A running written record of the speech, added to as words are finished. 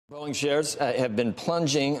Boeing shares have been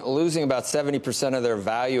plunging, losing about 70% of their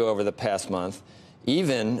value over the past month,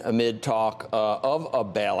 even amid talk of a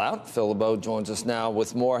bailout. Phil LeBeau joins us now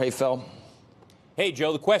with more. Hey, Phil. Hey,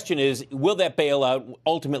 Joe, the question is, will that bailout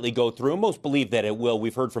ultimately go through? Most believe that it will.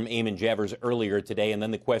 We've heard from Eamon Javers earlier today, and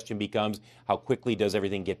then the question becomes, how quickly does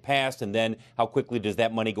everything get passed, and then how quickly does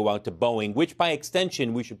that money go out to Boeing, which by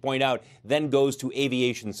extension, we should point out, then goes to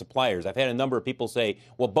aviation suppliers. I've had a number of people say,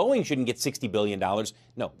 well, Boeing shouldn't get $60 billion.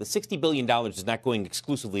 No, the $60 billion is not going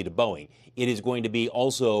exclusively to Boeing. It is going to be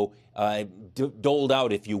also doled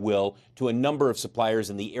out, if you will, to a number of suppliers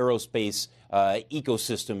in the aerospace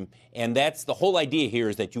ecosystem. And that's the whole idea here,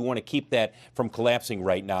 is that you want to keep that from collapsing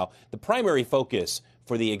right now. The primary focus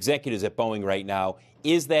for the executives at Boeing right now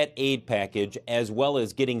is that aid package, as well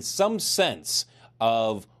as getting some sense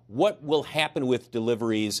of what will happen with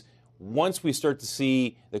deliveries once we start to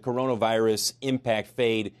see the coronavirus impact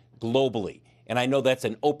fade globally. And I know that's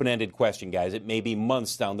an open-ended question, guys. It may be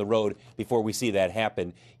months down the road before we see that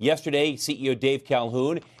happen. Yesterday, CEO Dave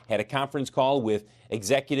Calhoun had a conference call with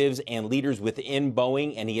executives and leaders within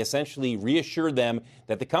Boeing, and he essentially reassured them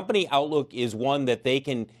that the company outlook is one that they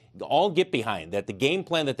can all get behind, that the game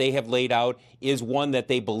plan that they have laid out is one that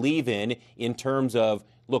they believe in terms of,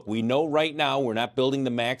 look, we know right now we're not building the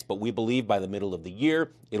MAX, but we believe by the middle of the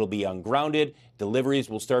year it'll be ungrounded. Deliveries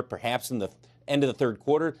will start perhaps in the end of the third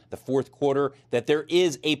quarter, the fourth quarter, that there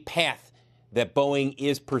is a path that Boeing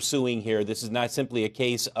is pursuing here. This is not simply a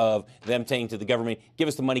case of them saying to the government, give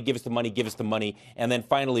us the money, give us the money, give us the money. And then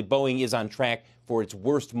finally, Boeing is on track for its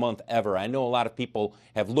worst month ever. I know a lot of people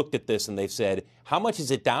have looked at this and they've said, how much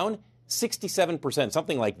is it down? 67%,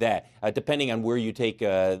 something like that, depending on where you take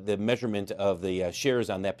the measurement of the shares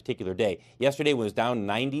on that particular day. Yesterday was down to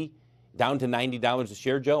 $90 a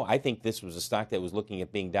share, Joe. I think this was a stock that was looking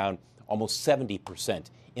at being down almost 70%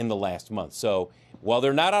 in the last month. So while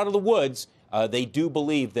they're not out of the woods, they do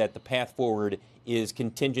believe that the path forward is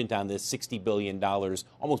contingent on this $60 billion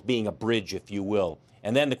almost being a bridge, if you will.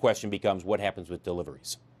 And then the question becomes, what happens with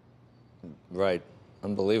deliveries? Right.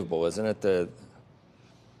 Unbelievable, isn't it?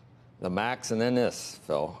 The MAX and then this,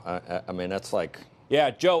 Phil. I mean, that's like... Yeah,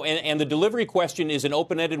 Joe, and the delivery question is an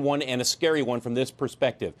open-ended one and a scary one from this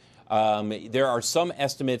perspective. There are some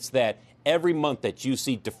estimates that every month that you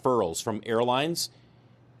see deferrals from airlines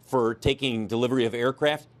for taking delivery of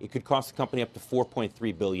aircraft, it could cost the company up to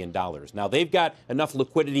 $4.3 billion. Now, they've got enough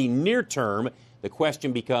liquidity near term. The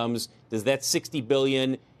question becomes, does that $60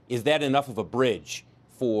 billion, is that enough of a bridge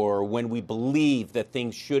for when we believe that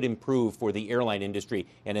things should improve for the airline industry?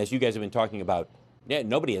 And as you guys have been talking about, yeah,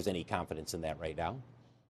 nobody has any confidence in that right now.